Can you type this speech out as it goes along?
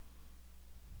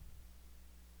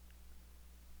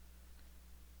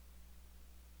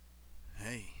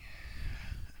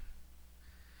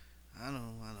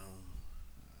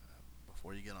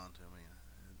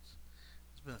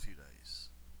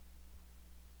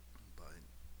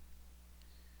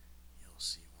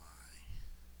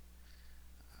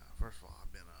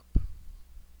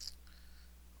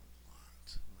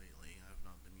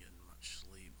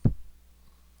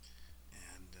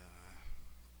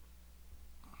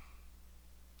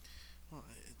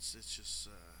it's just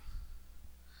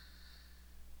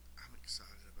I'm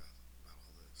excited about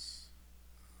all this.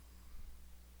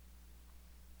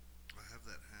 I have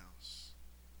that house.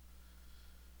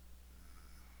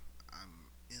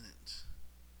 I'm in it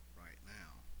right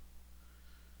now.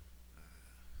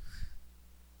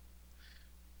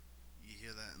 You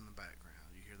hear that in the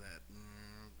background. You hear that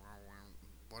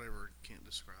whatever. Can't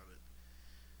describe it.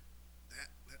 That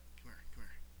come here, come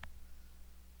here.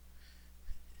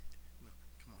 No,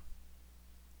 come on.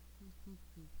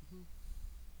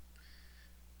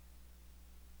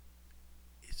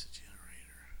 It's a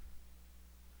generator.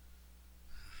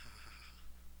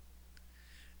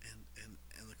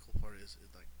 And the cool part is it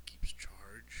like keeps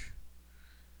charge.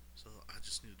 So I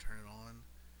just need to turn it on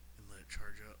and let it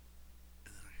charge up,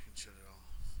 and then I can shut it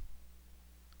off.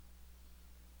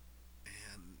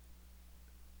 And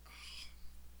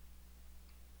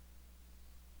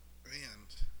and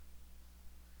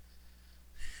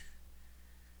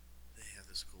they have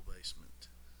this cool basement.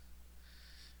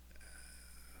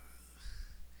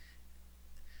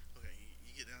 Okay,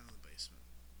 you get down in the basement.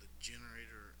 The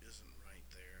generator isn't right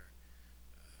there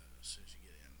as soon as you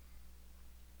get in.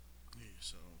 Yeah,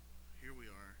 so here we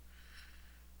are.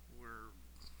 We're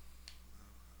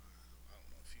I don't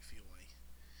know, a few feet away,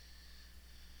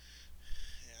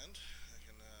 and I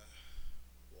can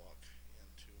walk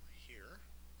into here,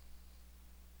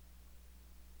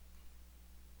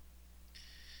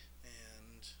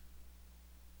 and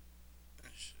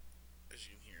as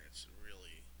you can hear, it's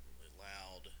really really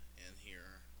loud in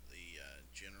here. The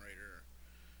generator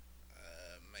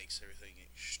makes everything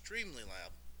extremely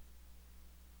loud.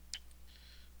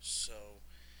 So,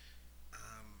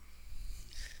 um,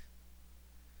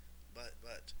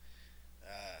 but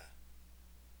uh,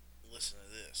 listen to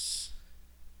this.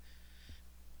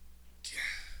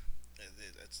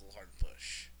 That's a little hard to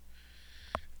push.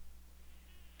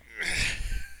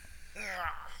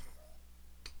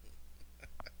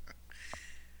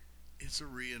 It's a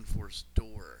reinforced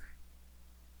door.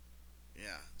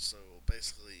 Yeah, so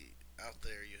basically, out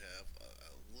there you have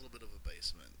a little bit of a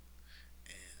basement,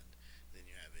 and then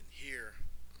you have in here.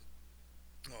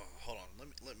 Oh, hold on.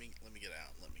 Let me get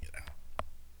out. Let me get out.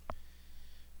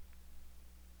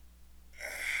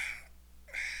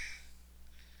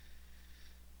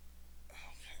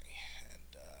 Okay,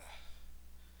 and uh,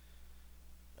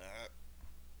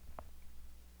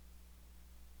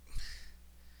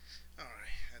 all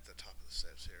right, at the top of the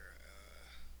steps here.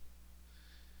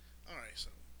 All right, so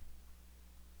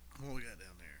what we got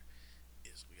down there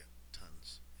is we got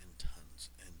tons and tons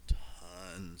and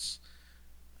tons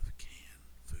of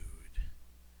canned food.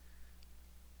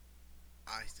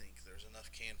 I think there's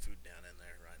enough canned food down in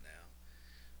there right now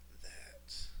that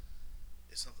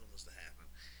if something was to happen,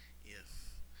 if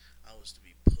I was to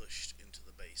be pushed into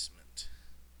the basement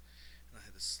and I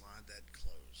had to slide that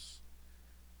close,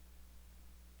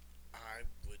 I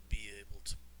would be able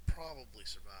to probably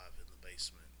survive in the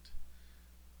basement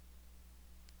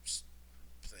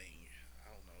thing.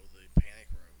 I don't know, the panic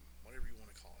room, whatever you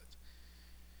want to call it.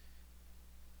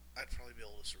 I'd probably be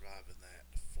able to survive in that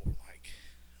for like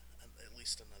at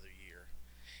least another year,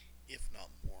 if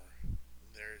not more.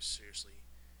 There is seriously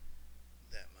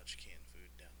that much canned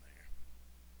food down there.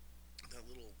 That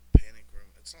little panic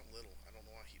room, it's not little. I don't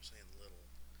know why I keep saying little.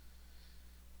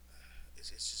 It's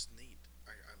just neat.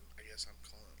 I guess I'm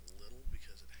calling it little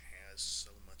because it has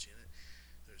so much in it.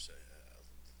 There's a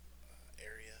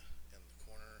area in the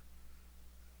corner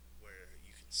where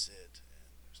you can sit, and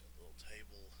there's a little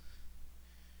table.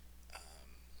 Um,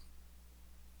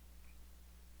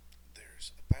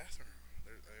 there's a bathroom.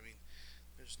 I mean,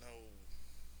 there's no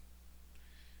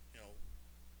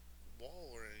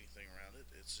wall or anything around it.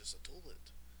 It's just a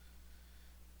toilet.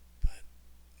 But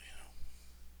you know,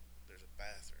 there's a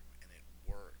bathroom, and it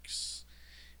works.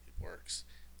 It works.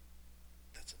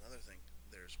 That's another thing.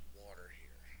 There's water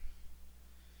here,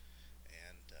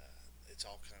 and it's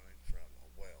all coming from a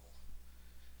well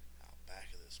out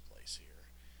back of this place here,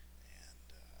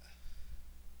 and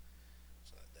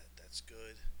so that's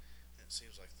good. And it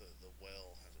seems like the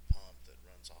well has a pump that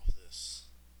runs off this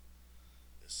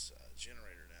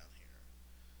generator down here,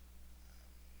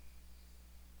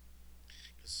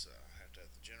 because I have to have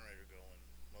the generator going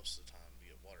most of the time to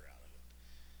get water out of it.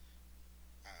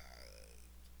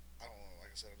 I don't know. Like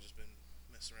I said, I've just been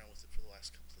messing around with it for the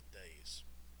last couple of days,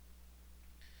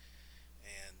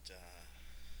 and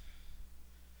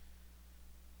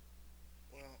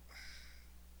well,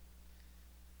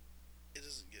 it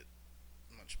doesn't get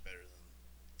much better than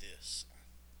this.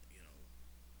 You know,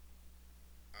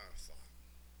 I thought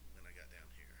when I got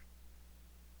down here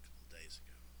a couple of days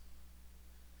ago.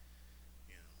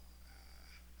 You know,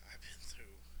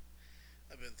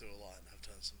 I've been through a lot and I've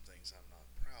done some things I'm not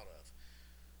proud of.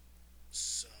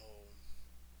 So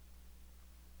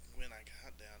when I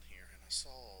got down here and I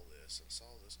saw all this and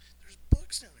saw this, there's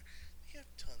books down there. They have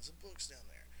tons of books down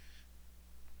there.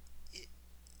 It,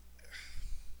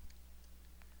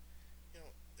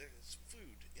 there's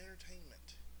food,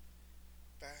 entertainment,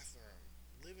 bathroom,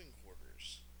 living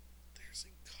quarters. There's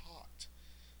a cot.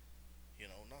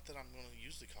 Not that I'm going to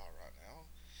use the cot right now.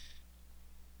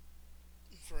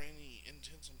 For any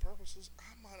intents and purposes,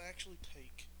 I might actually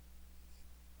take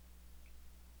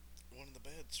one of the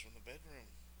beds from the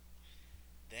bedroom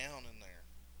down in there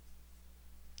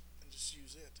and just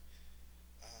use it.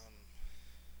 Um,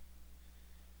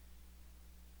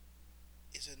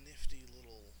 it's a nifty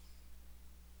little.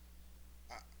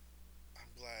 I,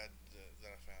 I'm glad that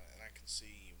I found it, and I can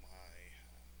see why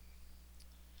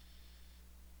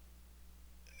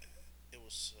it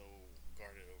was so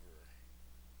guarded over,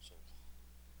 so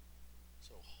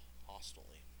so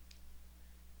hostilely.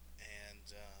 And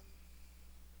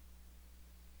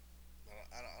but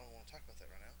I don't want to talk about that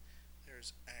right now.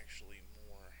 There's actually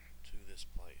more to this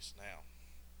place now.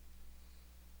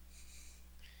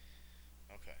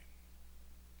 Okay,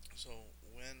 so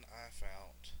when I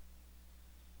found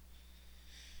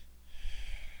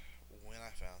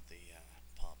the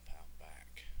pump out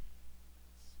back,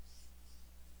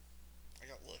 I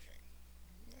got looking.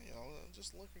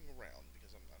 Just looking around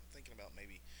because I'm thinking about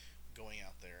maybe going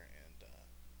out there and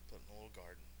putting a little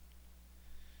garden,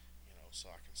 so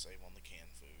I can save on the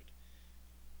canned food.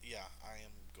 Yeah, I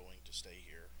am going to stay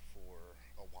here for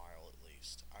a while at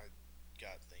least. I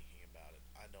got thinking about it.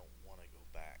 I don't want to go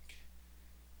back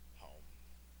home.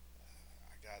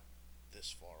 I got this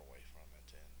far away from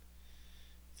it, and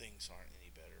things aren't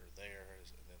any better there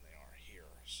than they are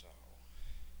here. So,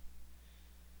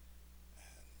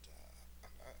 and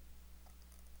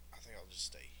I think I'll just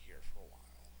stay here for a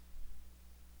while.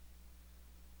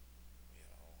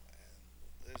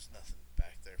 And there's nothing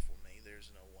back there for me.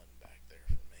 There's no one back there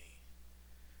for me.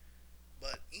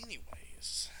 But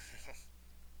anyways,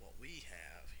 what we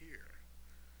have here,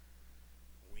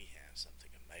 we have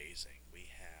something amazing. We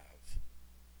have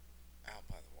out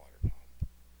by the water pump.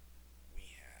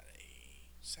 We had a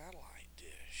satellite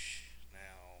dish.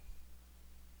 Now,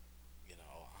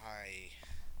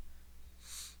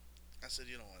 I said,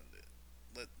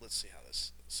 what, let's see how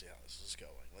this is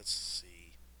going. Let's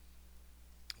see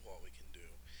what we can do.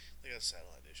 They got a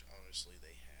satellite dish. Obviously,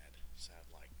 they had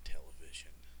satellite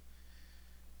television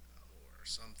or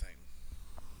something.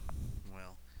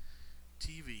 Well,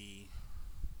 TV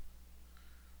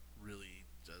really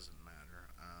doesn't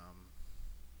matter.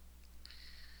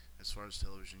 As far as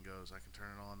television goes, I can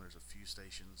turn it on. There's a few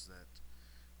stations that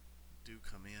do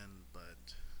come in,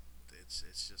 but it's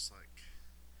just like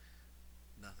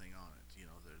nothing on it.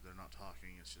 They're not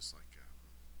talking. It's just like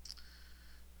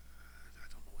I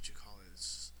don't know what you call it.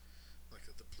 It's like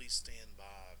the please stand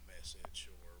by message,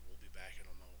 or we'll be back in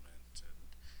a moment, and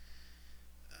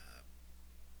uh,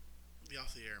 the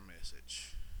off the air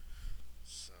message.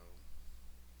 So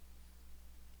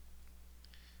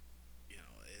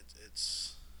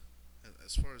it's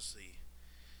as far as the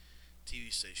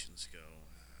TV stations go.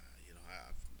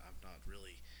 I've not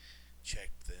really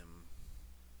checked them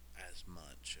as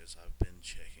much as I've been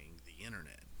checking the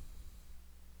internet.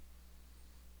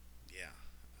 Yeah,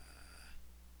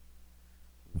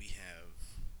 we have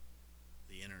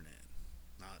the internet.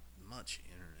 Not much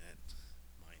internet,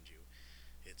 mind you.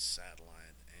 It's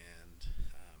satellite, and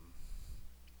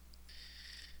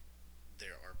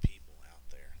there are people out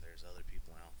there. There's other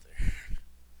people out there,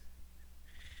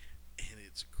 and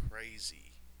it's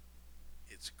crazy.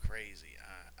 It's crazy.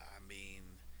 I mean,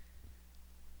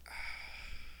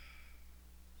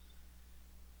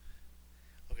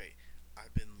 okay.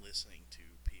 I've been listening to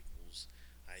people's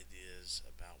ideas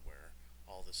about where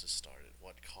all this has started,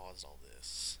 what caused all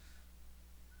this,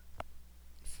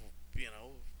 for,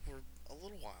 for a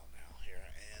little while now here,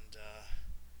 and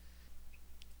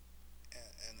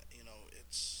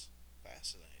it's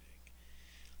fascinating.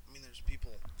 I mean, there's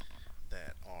people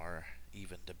that are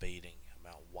even debating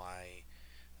about why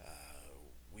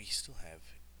we still have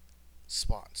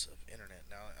spots of internet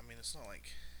now. I mean, it's not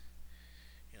like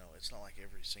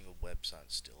every single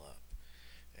website's still up,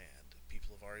 and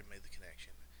people have already made the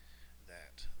connection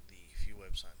that the few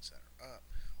websites that are up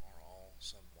are all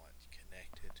somewhat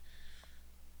connected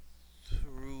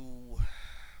through.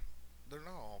 They're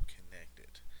not all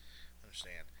connected.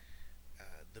 Understand?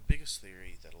 The biggest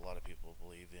theory that a lot of people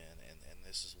believe in, and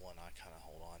this is one I kind of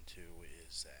hold on to,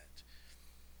 is that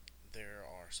there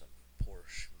are some poor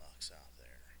schmucks out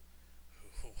there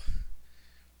who,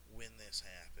 when this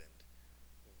happened,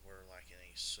 were like in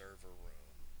a server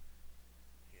room,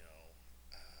 you know,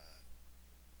 uh,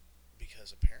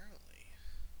 because apparently,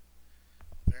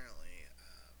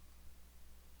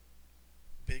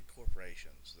 big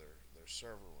corporations, their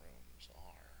server rooms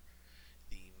are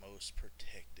the most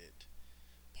protected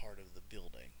part of the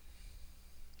building.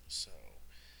 So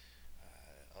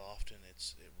often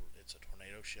it's a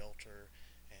tornado shelter,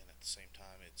 and at the same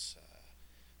time it's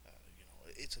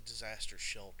a disaster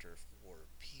shelter for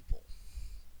people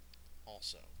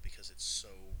also because it's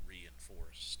so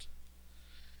reinforced.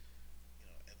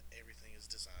 And everything is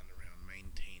designed around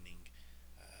maintaining,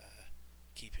 uh,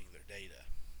 keeping their data.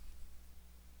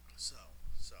 So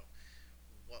so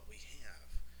what we have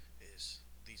is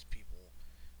these people,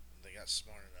 they got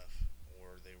smart enough,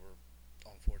 or they were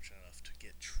unfortunate enough to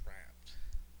get trapped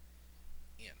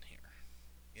in here,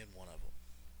 in one of them,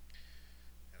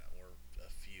 or a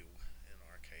few in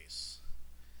our case.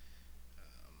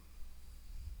 Um,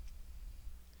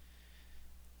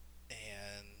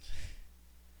 and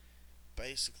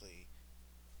basically,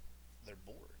 they're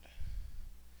bored.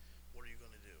 What are you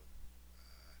going to do?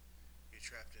 You're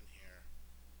trapped in here.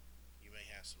 You may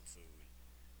have some food.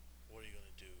 What are you going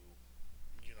to do?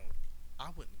 You know, I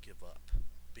wouldn't give up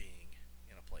being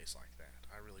in a place like that.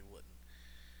 I really wouldn't.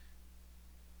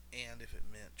 And if it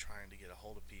meant trying to get a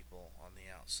hold of people on the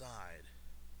outside,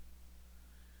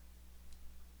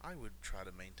 I would try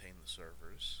to maintain the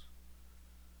servers.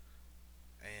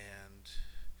 And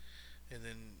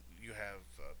then you have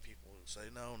people who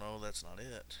say, no, no, that's not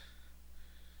it.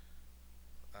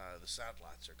 The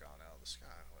satellites are gone out of the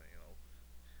sky. Well,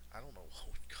 I don't know what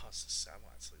would cause the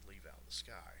satellites to leave out of the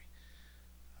sky.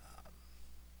 Um,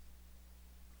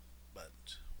 but,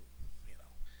 you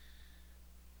know,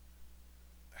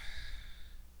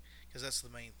 because that's the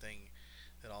main thing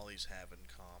that all these have in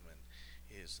common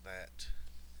is that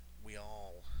we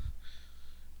all,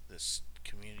 this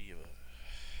community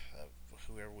of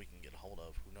whoever we can get a hold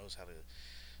of, who knows how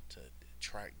to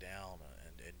track down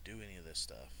and do any of this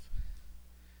stuff,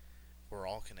 we're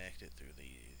all connected through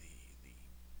the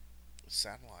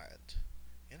satellite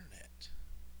internet.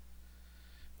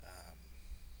 Um,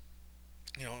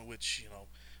 which,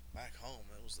 back home,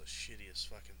 it was the shittiest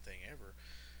fucking thing ever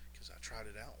because I tried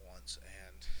it out once,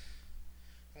 and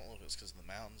I don't know if it's because of the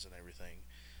mountains and everything,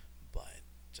 but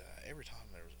every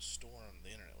time there was a storm,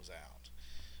 the internet was out.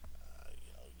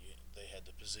 They had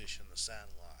to position the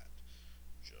satellite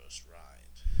just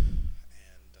right,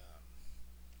 and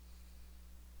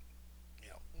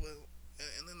well,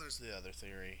 and then there's the other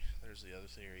theory. There's the other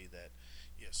theory that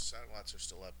yes, satellites are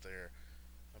still up there,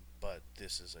 but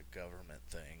this is a government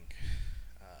thing,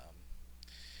 um,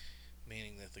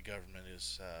 meaning that the government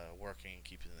is working and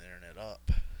keeping the internet up,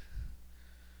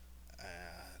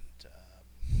 and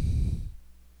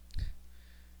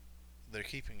they're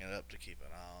keeping it up to keep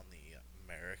an eye on the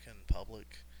American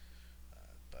public.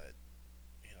 But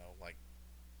like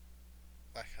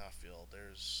how I feel,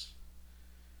 there's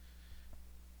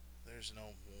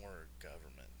no more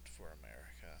government for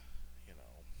America, you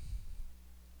know.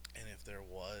 And if there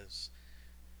was,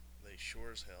 they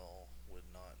sure as hell would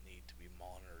not need to be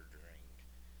monitoring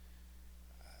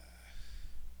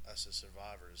us as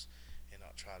survivors, and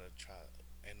not try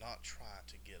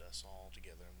to get us all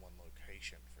together in one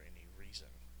location for any reason.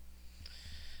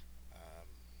 Um,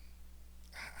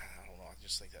 I don't know. I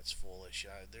just think that's foolish.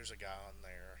 There's a guy on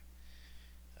there,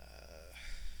 uh,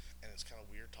 and it's kind of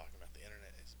weird talking about the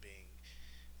internet as being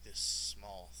this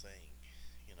small thing,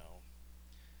 you know.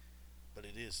 But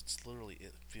it is. It's literally.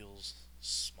 It feels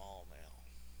small now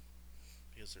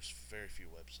because there's very few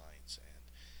websites,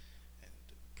 and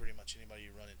pretty much anybody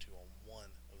you run into on one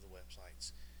of the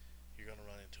websites, you're going to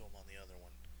run into them on the other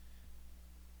one.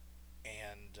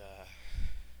 And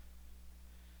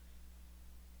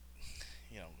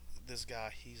you know, this guy,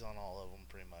 he's on all of them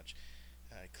pretty much,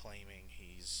 claiming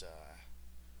he's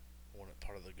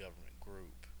part of the government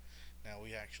group. Now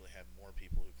we actually have more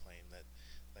people who claim that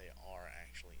they are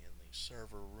actually in these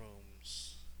server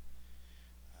rooms.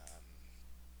 Um,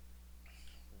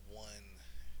 One,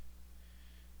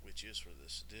 which is for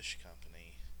this dish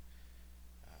company,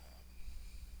 um,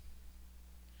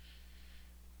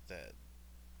 that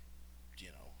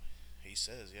he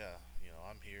says, yeah,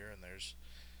 I'm here, and there's,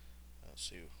 let's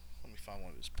see, let me find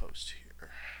one of his posts here.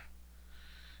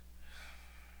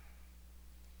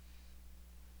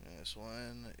 This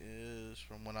one is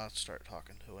from when I start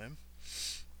talking to him.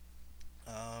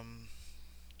 Um,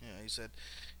 he said,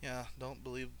 yeah, don't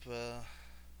believe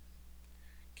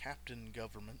Captain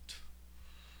Government,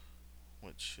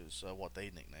 which is what they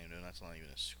nicknamed him. That's not even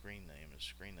his screen name. His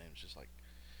screen name is just like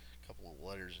a couple of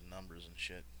letters and numbers and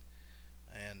shit.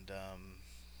 And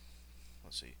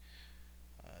let's see.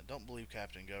 Don't believe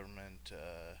Captain Government.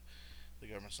 The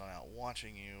government's not out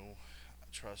watching you.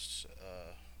 Trust,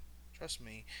 trust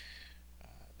me.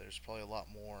 There's probably a lot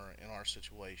more in our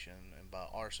situation, and by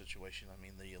our situation, I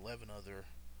mean the 11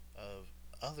 of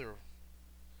other.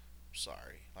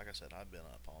 Sorry, like I said, I've been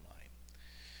up all night.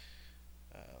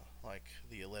 Like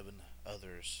the 11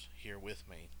 others here with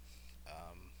me.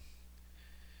 Um,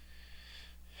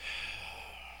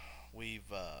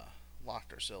 we've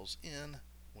locked ourselves in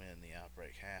when the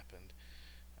outbreak happened.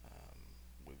 Um,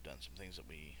 we've done some things that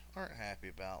we aren't happy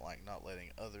about, like not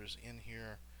letting others in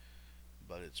here,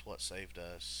 but it's what saved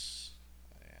us,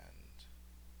 and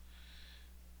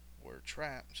we're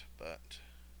trapped. But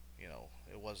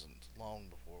it wasn't long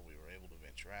before we were able to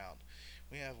venture out.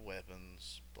 We have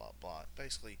weapons, blah blah.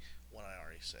 Basically, what I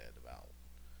already said about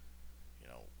you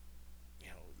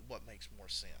know what makes more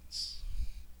sense.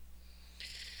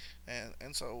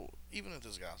 And so even if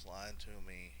this guy's lying to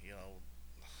me,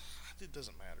 it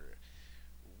doesn't matter.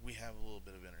 We have a little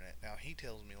bit of internet now. He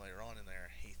tells me later on in there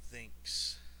he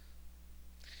thinks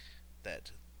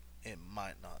that it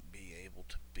might not be able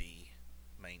to be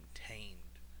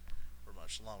maintained for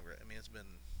much longer. I mean, it's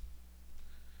been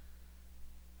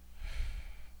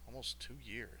almost 2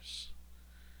 years,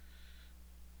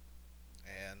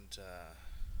 and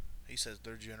he says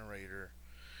their generator.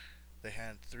 They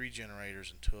had three generators,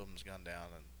 and two of them's gone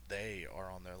down, and they are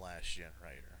on their last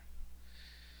generator.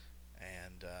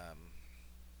 And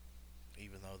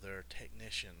even though they're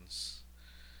technicians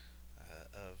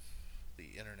of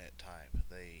the internet type,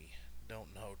 they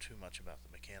don't know too much about the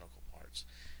mechanical parts,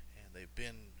 and they've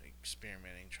been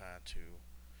experimenting trying to,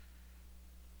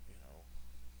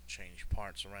 change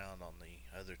parts around on the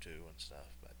other two and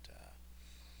stuff. But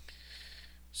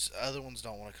other ones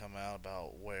don't want to come out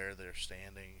about where they're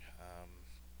standing.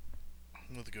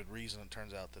 With a good reason, it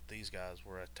turns out that these guys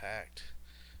were attacked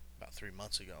about 3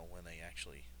 months ago when they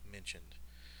actually mentioned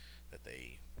that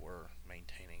they were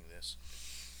maintaining this.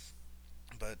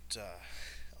 But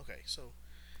okay, so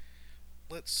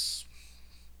let's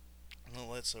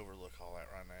let's overlook all that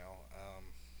right now.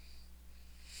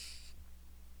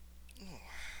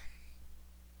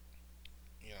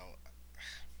 You know,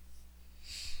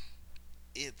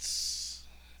 it's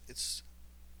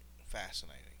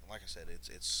fascinating. Like I said,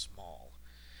 it's small.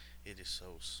 It is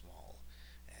so small,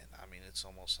 and I mean, it's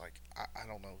almost like I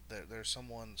don't know. There's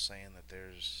someone saying that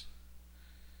there's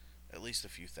at least a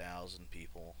few thousand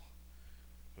people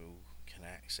who can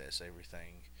access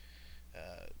everything,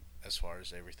 uh, as far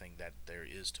as everything that there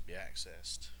is to be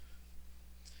accessed.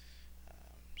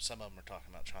 Some of them are talking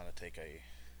about trying to take a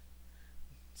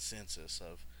census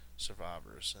of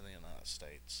survivors in the United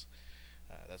States.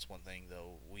 That's one thing,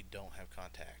 though, we don't have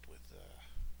contact with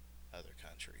other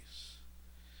countries.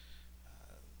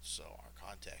 So our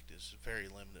contact is very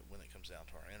limited when it comes down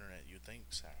to our internet. You'd think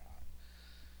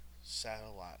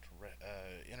satellite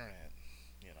internet,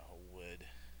 would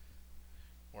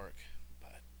work,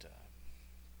 but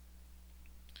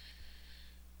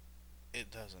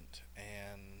it doesn't.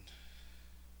 And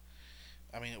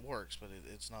I mean, it works, but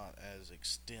it's not as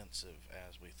extensive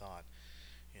as we thought.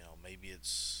 Maybe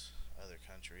it's other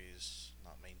countries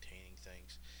not maintaining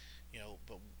things.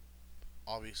 But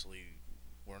obviously,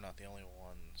 we're not the only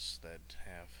ones that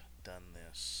have done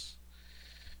this.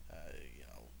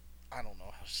 I don't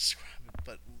know how to describe it,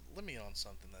 but let me on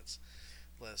something that's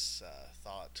less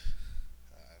thought,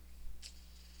 uh,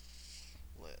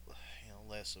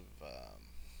 less of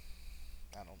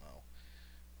I don't know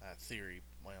theory.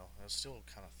 Well, it's still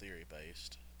kind of theory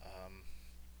based.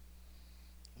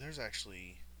 There's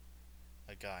actually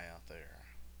a guy out there.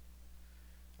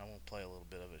 I'm gonna play a little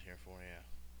bit of it here for you,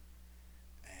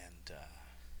 and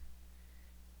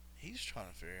he's trying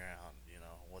to figure out,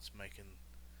 what's making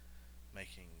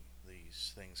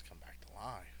these things come back to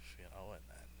life, and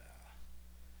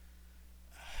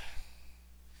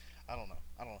I don't know.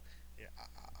 I don't know. Yeah,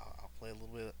 I'll play a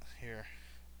little bit here.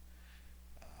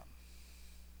 Um,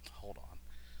 Hold on.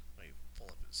 Let me pull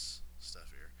up his stuff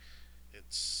here.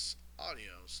 It's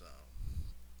audio, so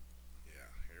yeah,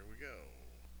 here we go.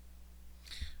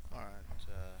 Alright,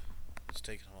 it's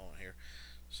taking a moment here.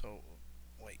 So,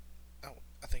 wait. Oh,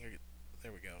 I think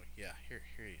there we go. Yeah, here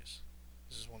he is.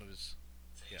 This is one of his.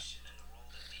 Yeah.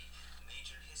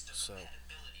 So,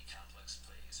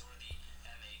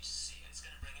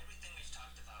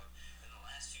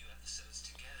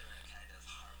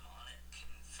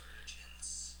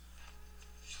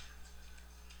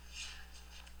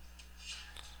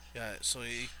 yeah, so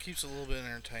he keeps it a little bit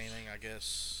entertaining, I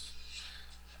guess.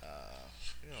 Uh,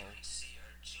 you know,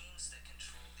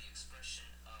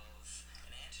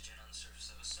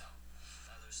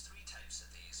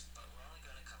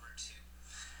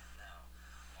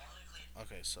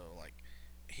 so like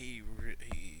he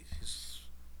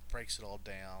breaks it all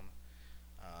down.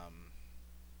 Um,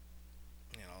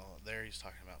 there he's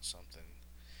talking about something.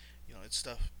 It's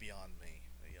stuff beyond me.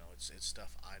 It's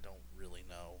stuff I don't really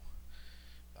know.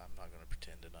 I'm not going to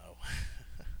pretend to know.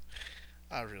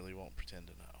 I really won't pretend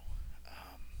to know.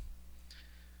 Um,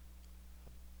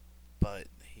 but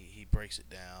he breaks it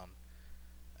down,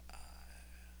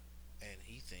 and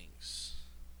he thinks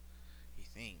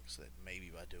that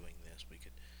maybe by doing this we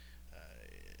could.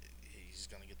 He's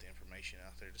going to get the information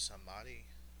out there to somebody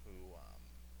who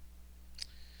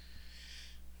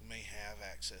may have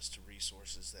access to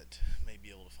resources that may be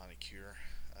able to find a cure.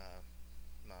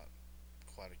 Not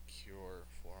quite a cure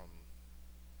for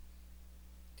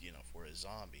a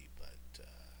zombie, but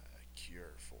a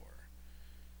cure for,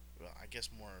 well, I guess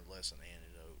more or less an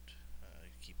antidote.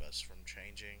 Keep us from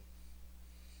changing.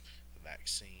 A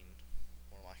vaccine,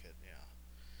 more like it. Yeah.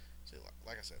 See,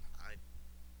 like I said, I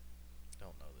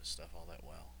don't know this stuff all that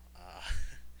well.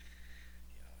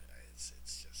 It's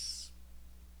just,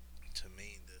 to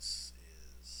me, this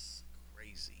is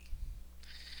crazy.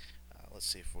 Let's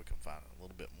see if we can find a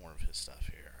little bit more of his stuff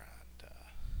here,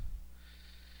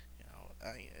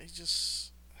 and he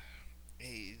just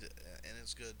and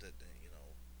it's good that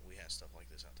we have stuff like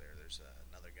this out there. There's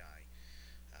another guy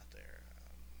out there.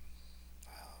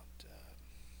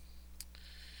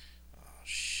 Oh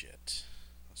shit.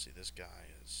 Let's see. This guy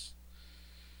is,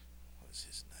 what is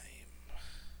his name?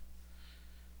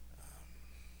 I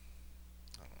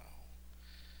don't know.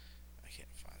 I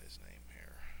can't find his name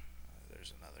here.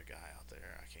 There's another guy out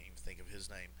there. I can't even think of his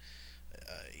name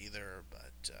either.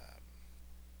 But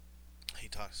he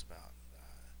talks about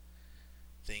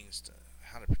things to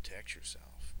how to protect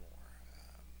yourself more.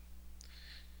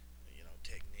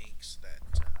 Techniques that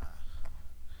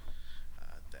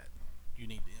you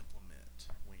need to implement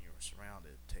when you're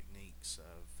surrounded. Techniques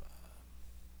of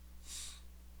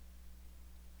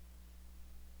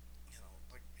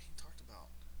like he talked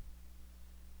about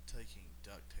taking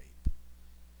duct tape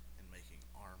and making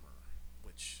armor,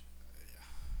 which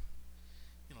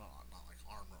not like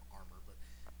armor, but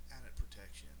added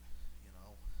protection. You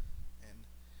know, and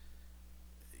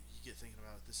you get thinking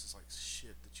about it. This is like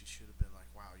shit that you should have been like,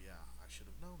 wow, yeah, I should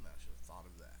have known that. I should have thought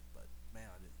of that. But man,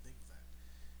 I didn't think of that.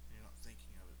 And you're not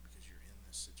thinking of it because you're in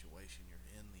this situation. You're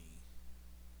in the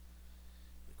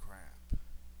crap, and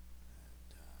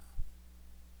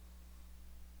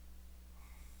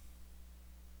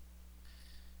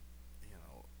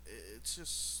it's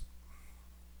just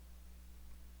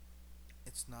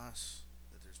it's nice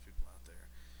that there's people out there,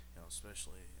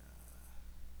 especially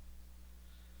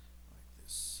like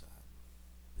this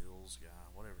Bills guy,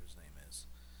 whatever his name is,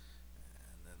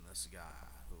 and then this guy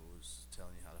who's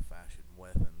telling you how to fashion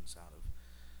weapons out of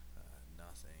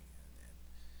nothing, and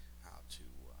how to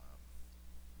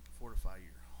fortify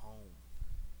your home.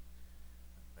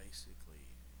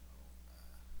 Basically,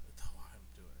 though I'm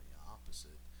doing the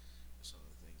opposite of some of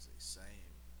the things they say,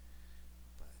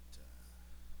 but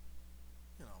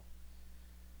you know,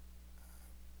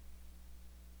 uh,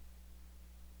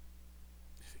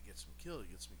 if it gets me killed,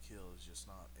 it gets me killed. It's just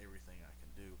not everything I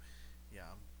can do. Yeah,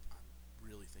 I'm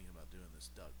really thinking about doing this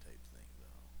duct tape thing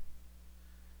though,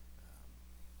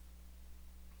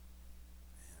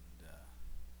 and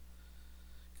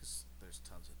because there's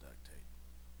tons of duct tape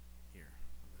here,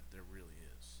 there really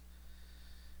is,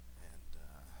 and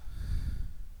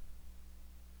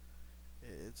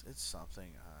it's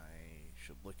something I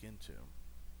should look into,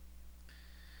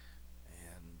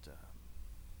 and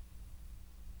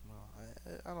well,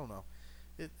 I don't know,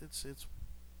 it's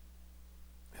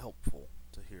helpful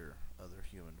to hear other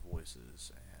human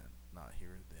voices and not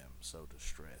hear them so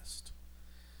distressed.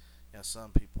 Yeah,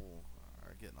 some people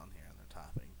are getting on here and they're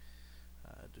typing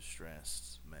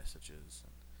distressed messages,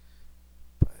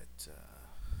 but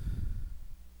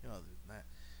other than that,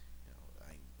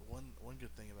 one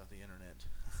good thing about the internet,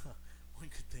 one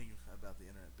good thing about the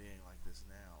internet being like this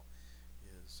now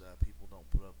is people don't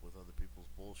put up with other people's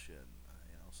bullshit.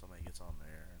 Somebody gets on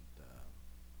there and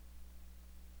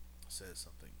says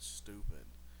something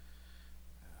stupid,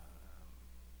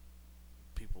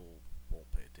 people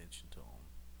won't pay attention to them.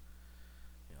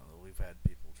 We've had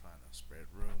people trying to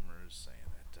spread rumors saying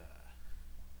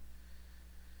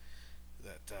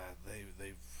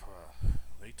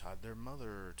they tied their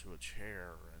mother to a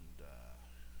chair, and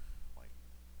like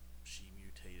she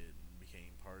mutated and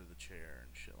became part of the chair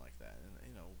and shit like that, and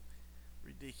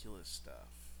ridiculous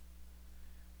stuff.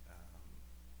 Um,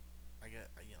 I get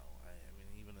I mean,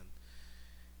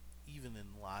 even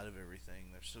in light of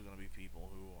everything, there's still going to be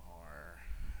people who are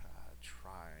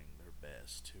trying their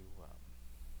best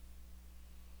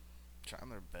trying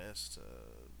their best to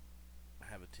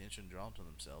have attention drawn to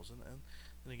themselves, and then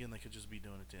again, they could just be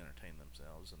doing it to entertain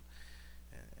themselves. And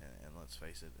let's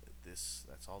face it,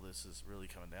 that's all this is really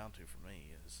coming down to for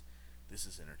me is this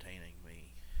is entertaining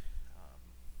me. Um,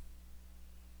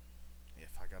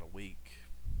 if I got a week,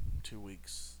 2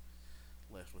 weeks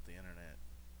left with the internet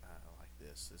like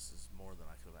this is more than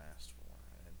I could have asked for.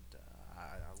 And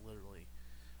I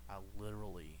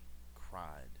literally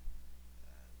cried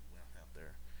when out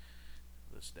there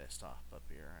this desktop up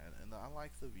here, and I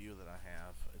like the view that I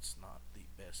have. It's not the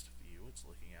best view. It's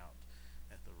looking out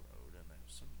at the road, and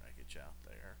there's some wreckage out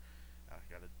there. I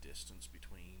got a distance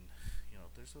between,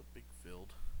 there's a big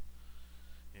field.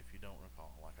 If you don't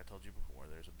recall, like I told you before,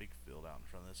 there's a big field out in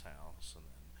front of this house, and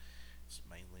then it's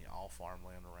mainly all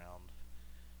farmland around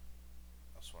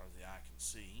as far as the eye can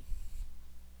see.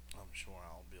 I'm sure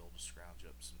I'll be able to scrounge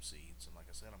up some seeds, and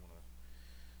like I said, I'm gonna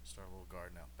start a little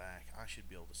garden out back. I should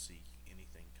be able to see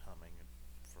anything coming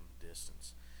from a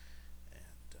distance.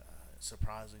 And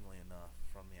surprisingly enough,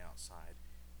 from the outside,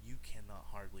 you cannot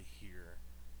hardly hear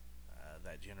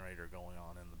that generator going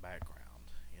on in the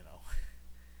background.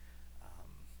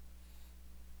 um,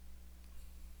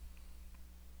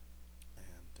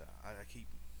 and I keep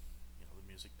the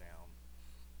music down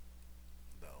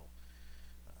though,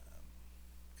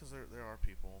 because there are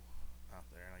people out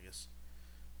there, and I guess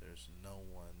there's no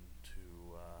one to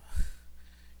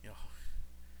you know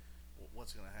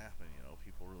what's going to happen.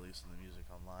 People releasing the music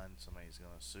online, somebody's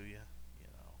going to sue you. You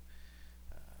know,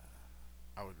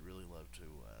 I would really love to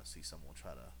see someone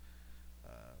try to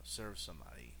serve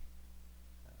somebody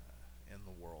in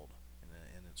the world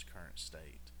in its current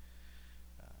state.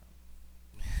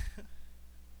 Um,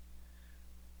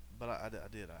 but I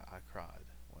did. I cried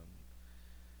when,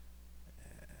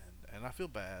 and I feel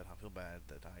bad. I feel bad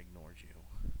that I ignored you.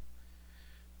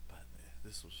 But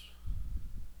this was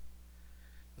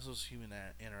human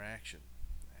interaction,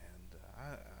 and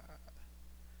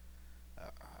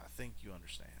I think you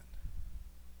understand.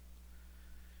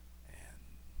 And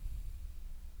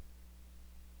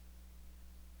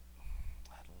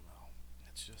I don't know.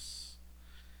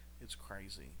 It's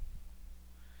crazy.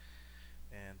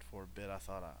 And for a bit, I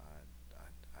thought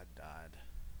I died,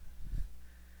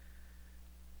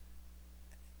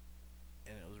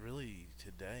 and it was really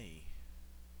today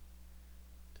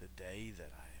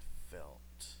that I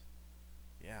felt,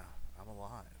 yeah, I'm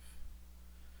alive.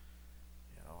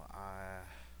 I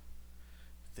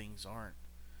things aren't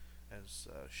as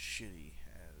shitty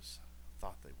as I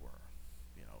thought they were.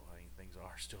 I mean, things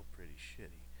are still pretty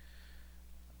shitty,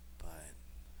 but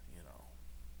you know,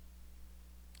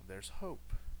 there's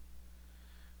hope,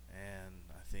 and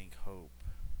I think hope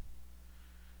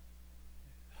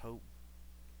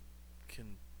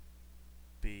can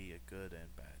be a good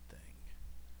and bad thing.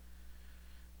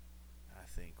 I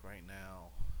think right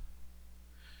now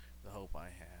the hope I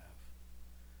have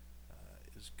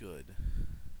is good.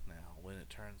 Now, when it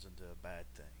turns into a bad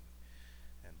thing,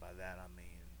 and by that I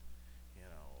mean, you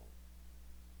know,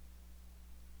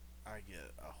 I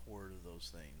get a horde of those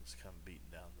things come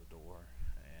beating down the door,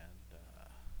 and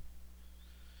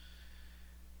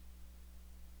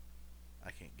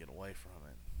I can't get away from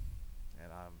it,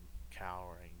 and I'm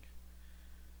cowering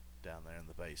down there in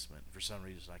the basement. For some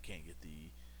reason, I can't get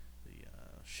the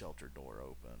shelter door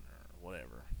open or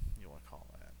whatever you want to call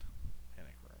that.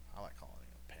 Panic room. I like calling it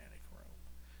a panic room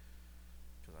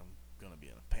because I'm gonna be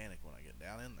in a panic when I get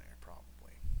down in there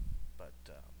probably. But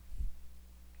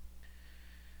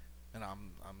and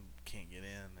I'm can't get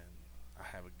in, and I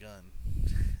have a gun,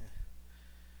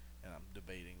 and I'm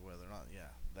debating whether or not.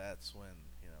 Yeah, that's when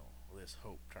this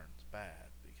hope turns bad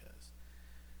because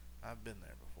I've been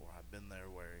there before. I've been there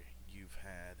where you've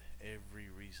had every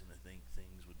reason to think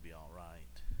things would be all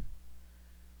right,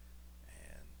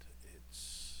 and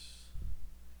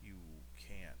you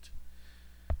can't.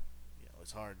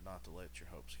 It's hard not to let your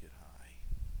hopes get high,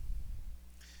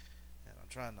 and I'm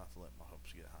trying not to let my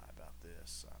hopes get high about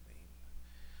this. I mean,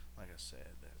 like I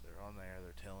said, they're on there.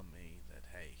 They're telling me that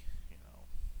hey,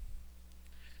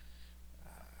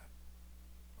 uh,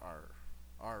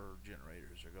 our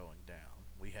generators are going down.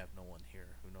 We have no one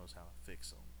here who knows how to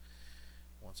fix them.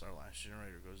 Once our last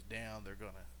generator goes down, they're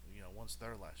gonna, once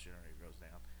their last generator goes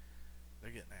down,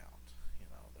 they're getting out.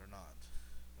 They're not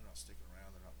sticking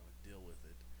around. They're not going to deal with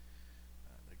it.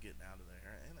 They're getting out of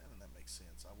there, and that makes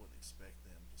sense. I wouldn't expect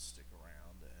them to stick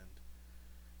around and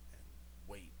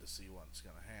wait to see what's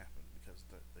going to happen because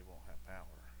they won't have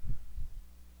power.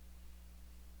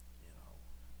 You know,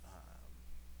 um,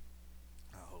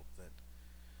 I hope that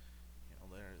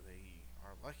they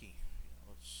are lucky.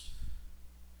 It's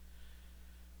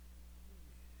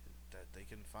that that they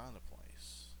can find a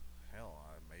place. Hell,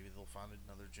 maybe they'll find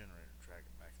another generator and drag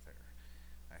it back there.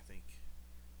 I think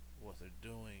what they're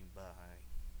doing by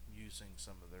using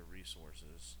some of their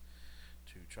resources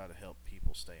to try to help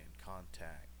people stay in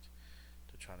contact,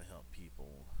 to try to help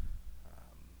people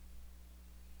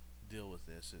deal with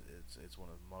this. It's one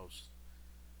of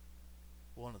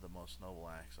the most noble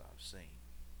acts I've seen,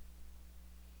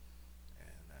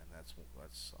 and that's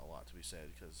a lot to be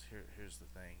said. Because here's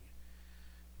the thing: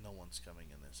 no one's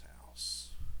coming in this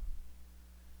house.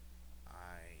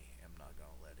 I am not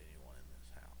gonna let anyone in this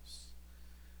house.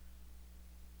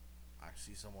 I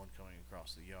see someone coming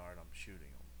across the yard, I'm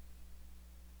shooting them.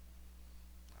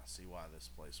 I see why this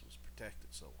place was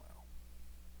protected so well.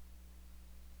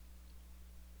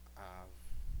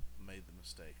 I've made the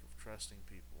mistake of trusting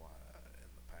people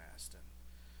in the past, and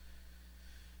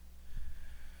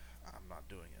I'm not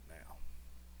doing it now.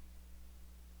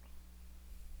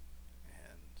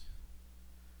 And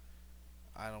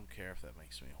I don't care if that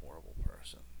makes me a horrible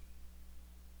person.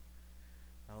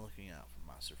 I'm looking out for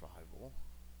my survival,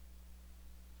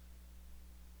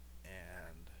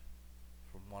 and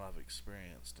from what I've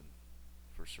experienced and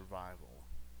for survival,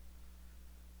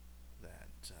 that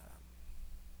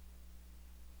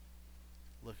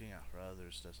looking out for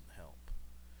others doesn't help.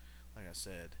 Like I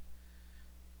said,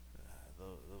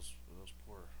 those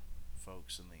poor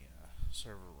folks in the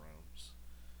server rooms,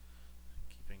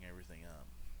 keeping everything up.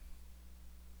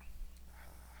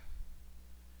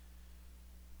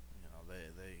 You know,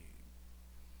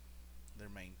 they're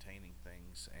maintaining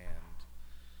things, and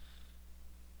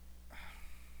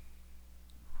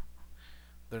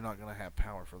they're not going to have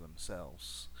power for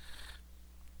themselves.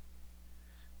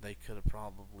 They could have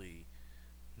probably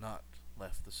not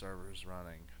left the servers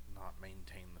running, not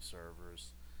maintained the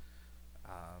servers,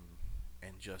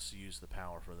 and just used the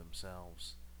power for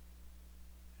themselves,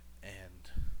 and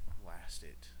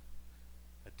lasted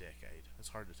a decade. It's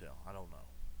hard to tell. I don't know.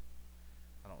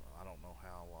 I don't know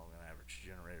how long an average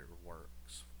generator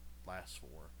lasts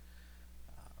for.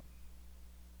 Um,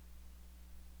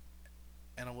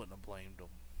 and I wouldn't have blamed them.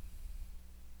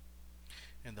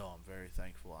 And though I'm very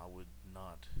thankful, I would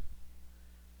not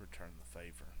return the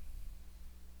favor.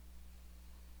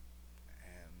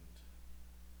 And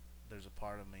there's a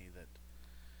part of me that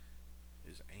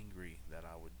is angry that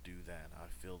I would do that. I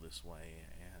feel this way,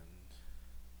 and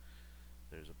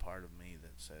there's a part of me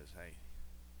that says, hey,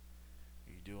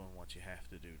 you're doing what you have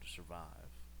to do to survive.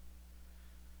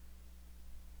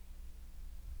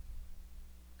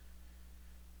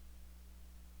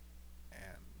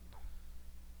 And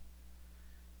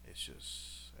it's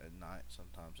just, at night,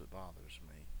 sometimes it bothers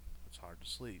me. It's hard to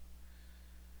sleep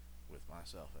with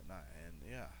myself at night. And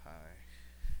yeah,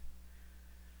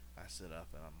 I sit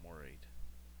up and I'm worried.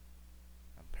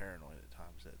 I'm paranoid at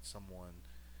times that someone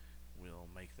will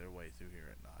make their way through here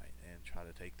at night and try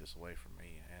to take this away from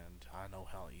me. And I know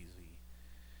how easy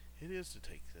it is to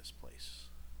take this place.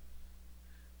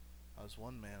 I was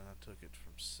one man and I took it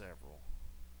from several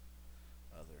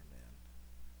other men.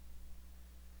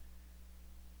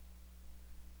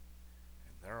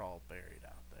 And they're all buried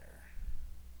out there.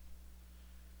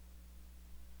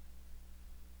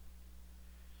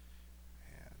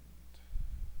 And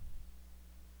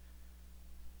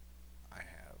I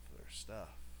have their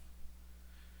stuff.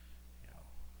 You know,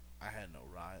 I had no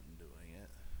right in doing it.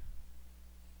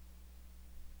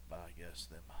 But I guess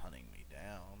them hunting me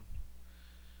down,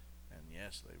 and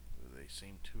yes, they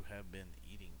seem to have been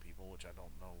eating people, which I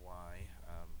don't know why.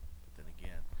 But then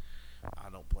again, I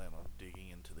don't plan on digging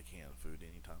into the canned food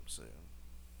anytime soon.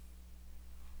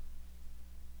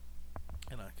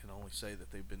 And I can only say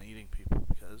that they've been eating people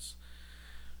because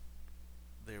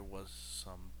there was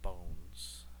some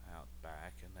bones out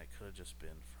back, and that could have just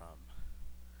been from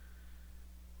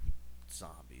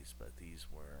zombies, but these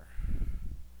were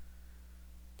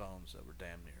bones that were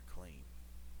damn near clean.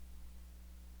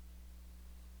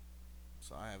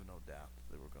 So I have no doubt that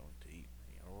they were going to eat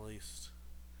me, or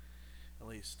at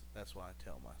least that's what I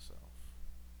tell myself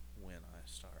when I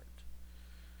start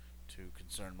to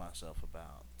concern myself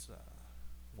about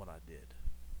what I did.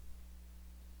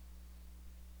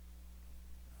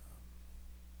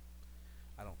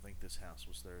 I don't think this house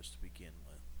was theirs to begin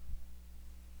with.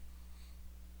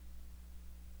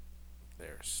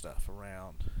 There's stuff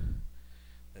around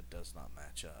that does not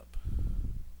match up.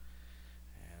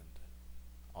 And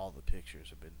all the pictures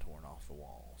have been torn off the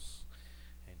walls.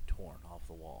 And torn off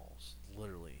the walls.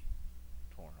 Literally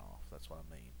torn off. That's what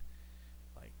I mean.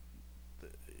 Like,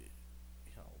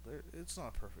 it's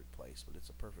not a perfect place, but it's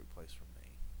a perfect place for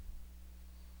me.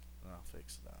 And I'll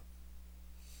fix it up.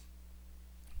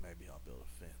 Maybe I'll build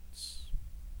a fence.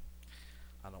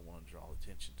 I don't want to draw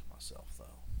attention to myself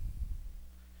though.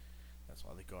 That's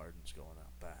why the garden's going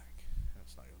out back.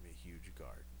 It's not going to be a huge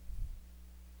garden.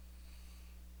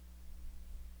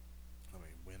 I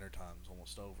mean, winter time's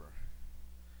almost over,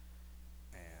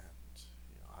 and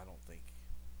I don't think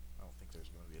there's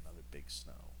going to be another big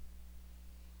snow.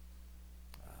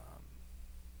 Um,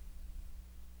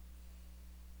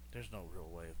 there's no real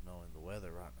way of knowing the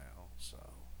weather right now, so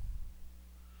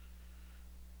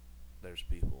there's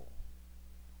people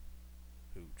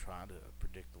who try to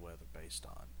predict the weather based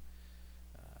on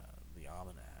the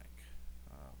almanac,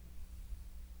 um,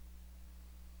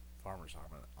 farmer's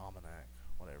almanac,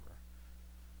 whatever.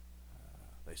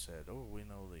 They said, "Oh, we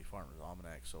know the farmer's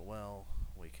almanac so well,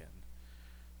 we can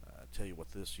tell you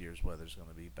what this year's weather is going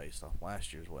to be based off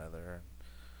last year's weather." And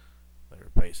they're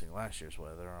basing last year's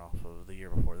weather off of the year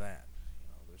before that.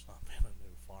 There's not been a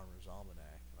new farmer's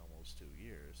almanac in almost 2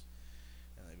 years,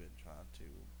 and they've been trying to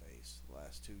base the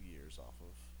last 2 years off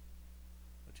of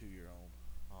a 2-year-old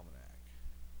almanac.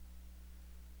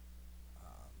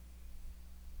 Um,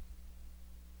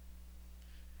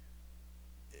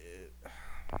 it,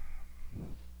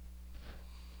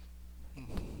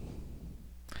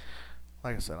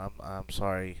 like I said, I'm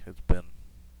sorry. It's been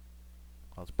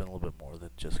a little bit more than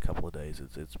just a couple of days.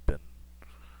 It's been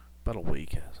about a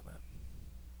week, hasn't it?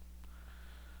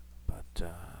 But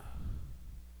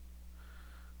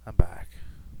I'm back,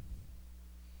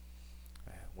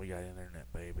 and we got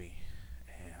internet, baby,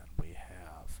 and we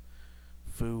have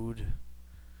food,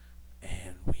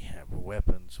 and we have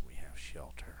weapons, we have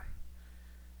shelter,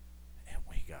 and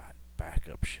we got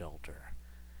backup shelter,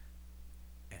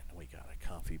 and we got a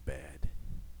comfy bed,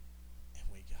 and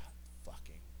we got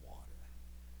fucking water.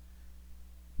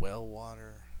 Well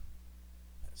water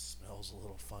that smells a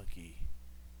little funky,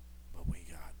 but we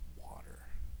got water.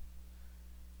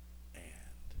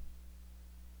 And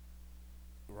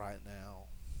right now,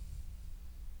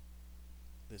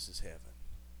 this is heaven.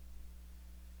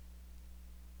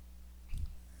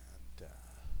 And,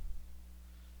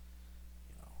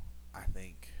 I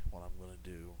think what I'm going to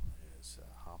do is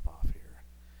hop off here,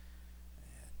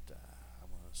 and I'm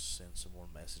going to send some more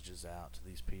messages out to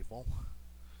these people.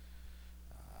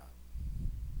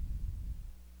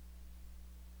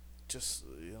 Just,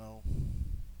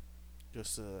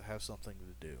 just to have something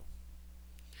to do,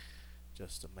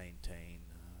 just to maintain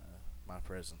my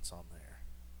presence on there,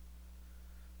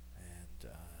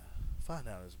 and find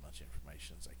out as much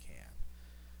information as I can.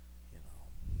 You know,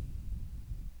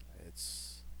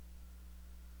 it's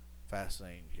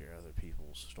fascinating to hear other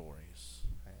people's stories,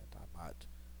 and I might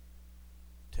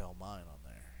tell mine on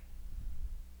there.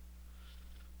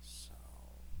 So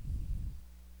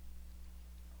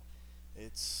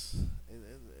it's it,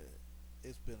 it,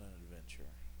 it's been an adventure,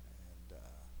 and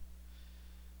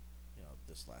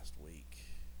this last week,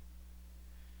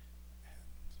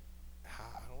 and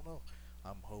I don't know.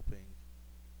 I'm hoping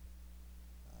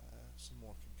some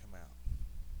more can come out.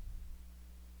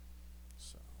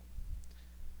 So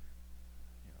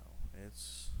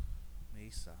it's me,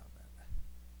 Simon,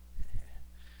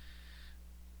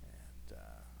 and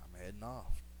I'm heading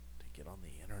off to get on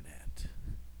the internet.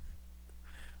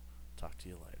 Talk to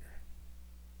you later.